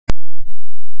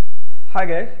Hi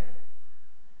guys,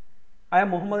 I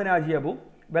am Muhammad Naji Abu.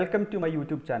 Welcome to my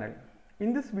YouTube channel.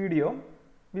 In this video,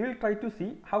 we will try to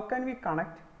see how can we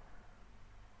connect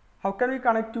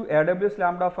to AWS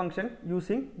Lambda function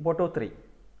using boto3. Okay.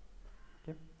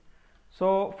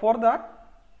 So for that,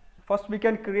 first we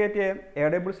can create a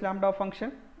AWS Lambda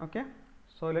function. Okay.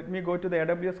 So let me go to the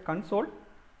AWS console. We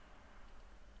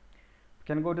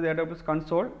can go to the AWS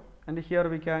console, and here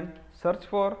we can search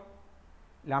for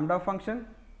Lambda function.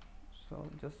 So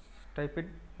just type it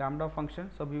Lambda function,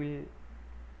 so we will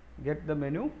get the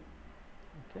menu.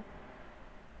 Okay.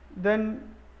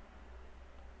 Then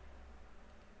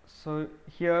so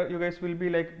here you guys will be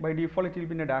like, by default it will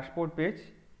be in a dashboard page.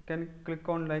 You can click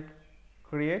on like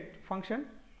create function.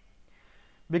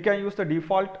 We can use the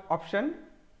default option,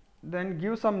 then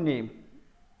give some name.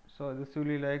 So this will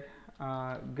be like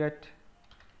get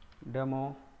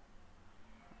demo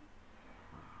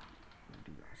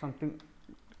something,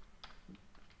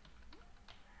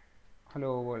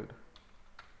 hello world.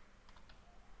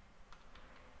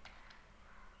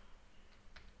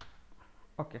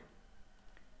 Okay.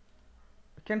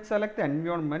 We can select the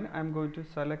environment. I am going to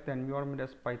select the environment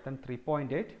as Python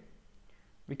 3.8.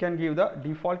 We can give the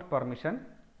default permission.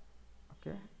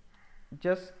 Okay.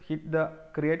 Just hit the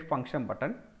create function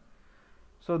button.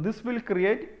 So this will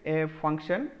create a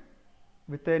function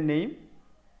with a name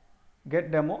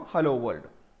get demo hello world.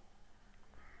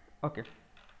 Okay.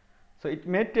 So it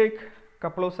may take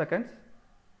couple of seconds.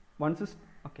 Once it's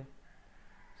okay.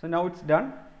 So now it's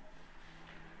done.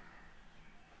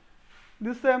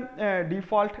 This is a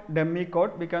default dummy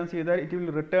code. We can see that it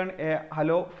will return a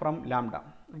hello from Lambda.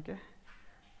 Okay.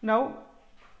 Now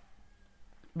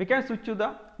we can switch to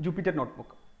the Jupyter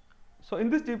notebook. So in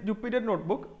this Jupyter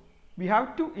notebook, we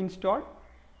have to install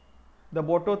the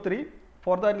boto3.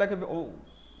 For that, like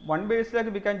one way is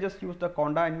like we can just use the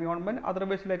conda environment.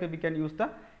 Otherwise, like we can use the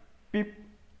pip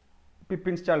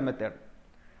install method.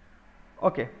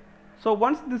 Okay. So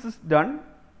once this is done,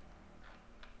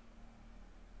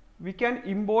 we can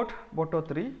import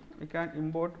boto3. We can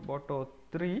import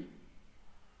boto3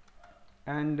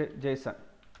 and JSON.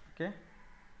 Okay.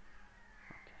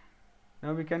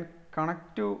 Now we can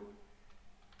connect to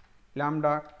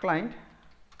Lambda client.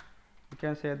 We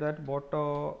can say that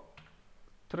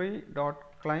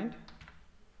boto3.client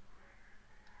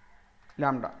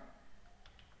Lambda.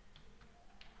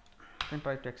 You can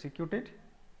try to execute it.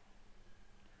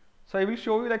 So I will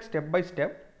show you like step by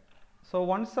step. So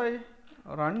once I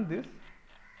run this,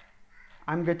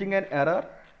 I am getting an error,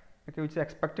 okay, which is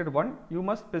expected one. You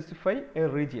must specify a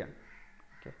region.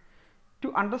 Okay.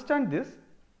 To understand this,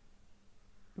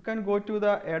 you can go to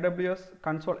the AWS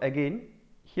console again.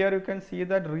 Here you can see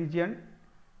that region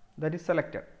that is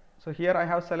selected. So here I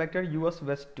have selected US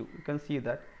West 2. You can see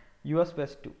that US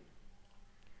West 2.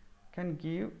 Can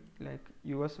give like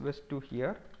US West 2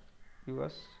 here,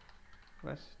 US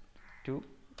West 2.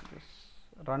 Just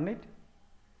run it.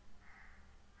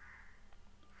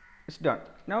 It's done.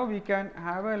 Now we can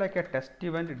have a like a test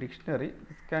event dictionary.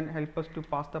 This can help us to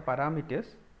pass the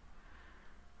parameters.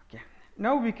 Okay.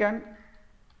 Now we can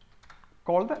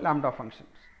call the Lambda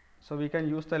functions. So we can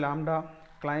use the Lambda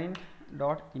client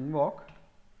dot invoke.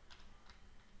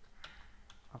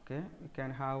 Okay. We can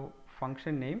have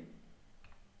function name.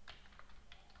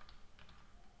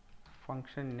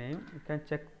 Function name. You can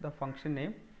check the function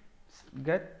name.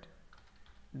 Get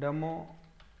demo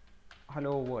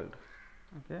hello world.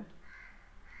 Okay.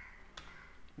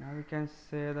 Now we can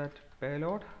say that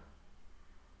payload.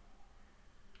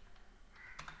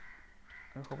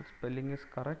 I hope spelling is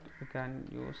correct. We can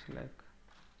use like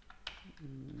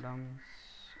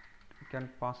we can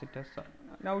pass it as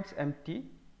now it's empty.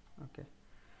 Okay.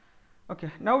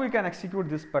 Okay. Now we can execute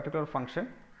this particular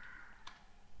function.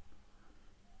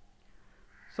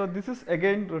 So this is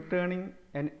again returning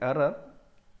an error.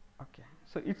 Okay.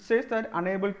 So it says that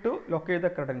unable to locate the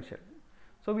credential.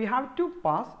 So we have to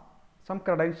pass some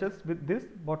credentials with this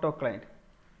boto client.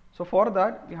 So for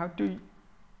that we have to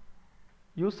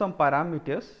use some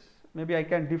parameters. Maybe I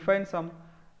can define some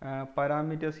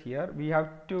parameters here. We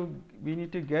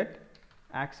need to get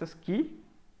access key.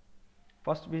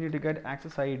 First we need to get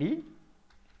access ID.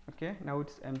 Okay. Now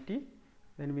it's empty.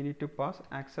 Then we need to pass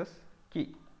access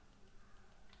key.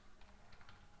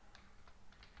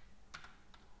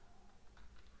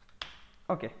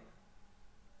 Okay.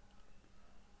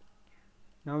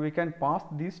 Now we can pass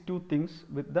these two things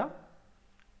with the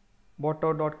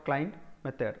boto.client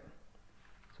method.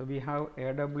 So we have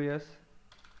AWS,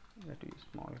 that is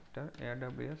small letter,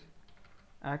 AWS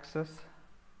access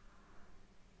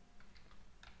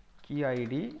key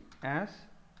ID as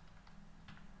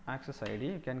access ID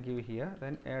you can give here,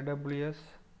 then AWS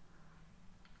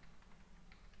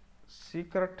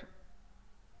secret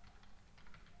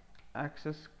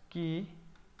access key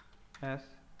as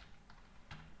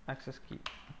access key.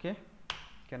 Okay,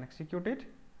 you can execute it.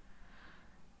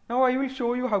 Now I will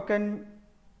show you how can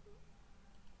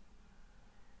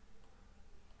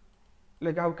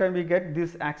we get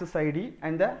this access ID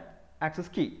and the access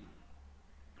key.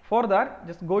 For that,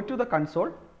 just go to the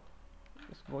console,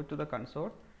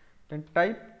 then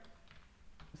type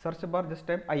search bar, just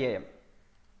type IAM.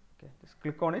 Okay, just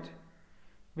click on it.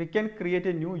 We can create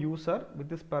a new user with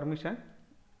this permission.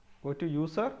 Go to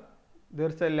user, there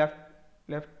is a left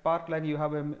part, like you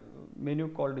have a menu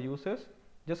called users.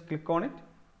 Just click on it.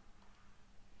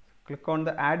 Click on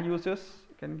the add users.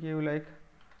 You can give like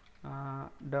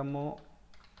demo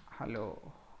hello.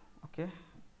 Okay,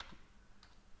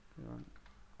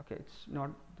 it's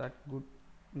not that good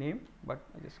name, but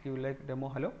I just give like demo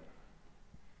hello.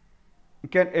 You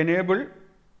can enable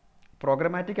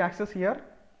programmatic access here.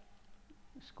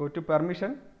 Just go to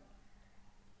permission,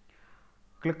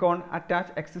 click on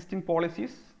attach existing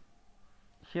policies.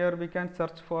 Here we can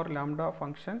search for Lambda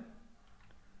function.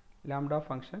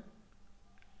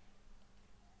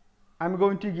 I'm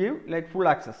going to give like full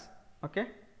access. Okay,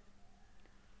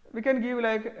 we can give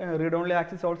like read only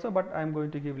access also, but I'm going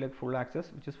to give like full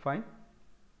access, which is fine.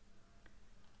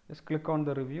 Just click on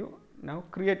the review. Now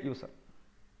create user.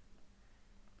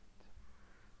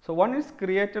 So once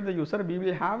created the user, we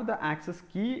will have the access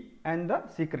key and the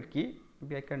secret key.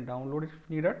 Maybe I can download it if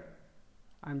needed.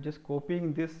 I'm just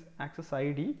copying this access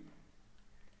ID.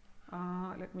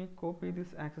 Let me copy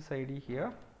this access ID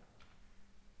here.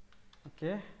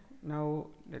 Okay, now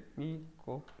let me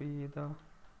copy the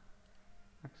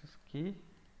access key.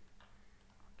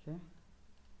 Okay,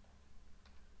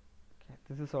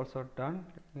 this is also done.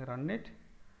 Let me run it.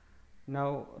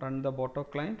 Now run the boto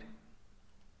client.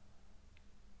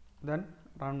 Then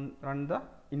run the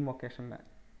invocation man.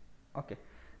 Okay,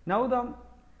 now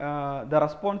the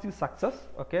response is success.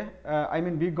 Okay, I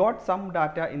mean we got some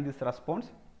data in this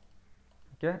response.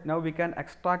 Okay, now we can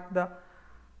extract the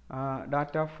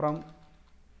data from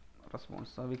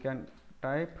response. So we can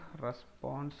type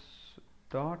response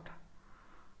dot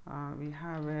we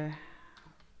have a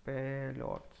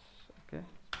payloads. Okay,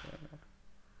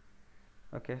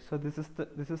 okay, so this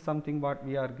is something what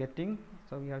we are getting,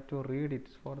 so we have to read it.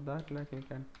 For that, like we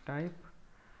can type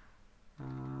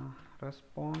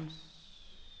response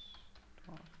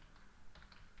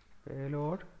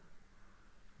payload.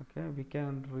 Okay, we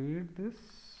can read this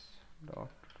dot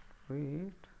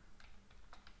read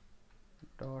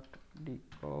dot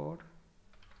decode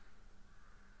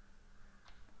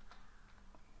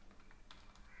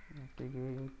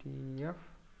UTF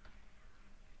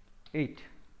 8.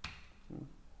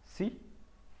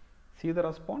 See the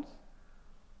response.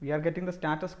 We are getting the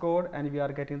status code and we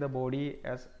are getting the body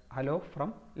as hello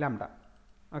from Lambda.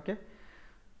 Okay,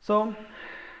 so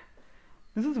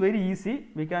this is very easy.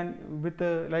 We can with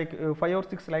like 5 or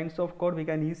 6 lines of code, we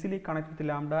can easily connect with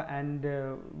Lambda and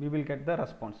we will get the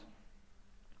response.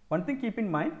 One thing keep in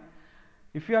mind,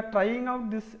 if you are trying out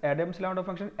this AWS Lambda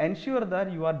function, ensure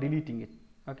that you are deleting it.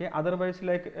 Okay, otherwise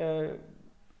like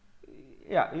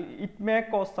yeah, it may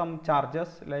cause some charges,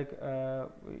 like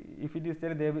if it is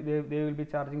there, they will be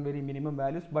charging very minimum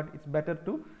values, but it's better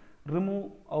to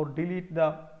remove or delete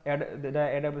the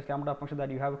AWS Lambda function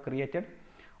that you have created.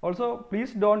 Also,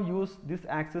 please don't use this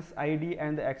access ID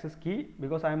and the access key,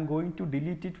 because I am going to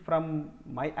delete it from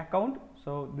my account,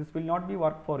 so this will not be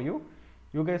work for you.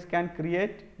 You guys can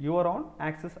create your own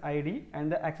access ID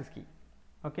and the access key.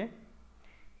 Okay,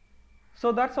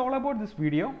 so that's all about this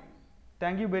video.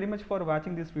 Thank you very much for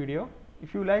watching this video.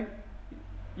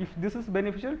 If this is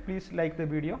beneficial, please like the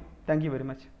video. Thank you very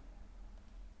much.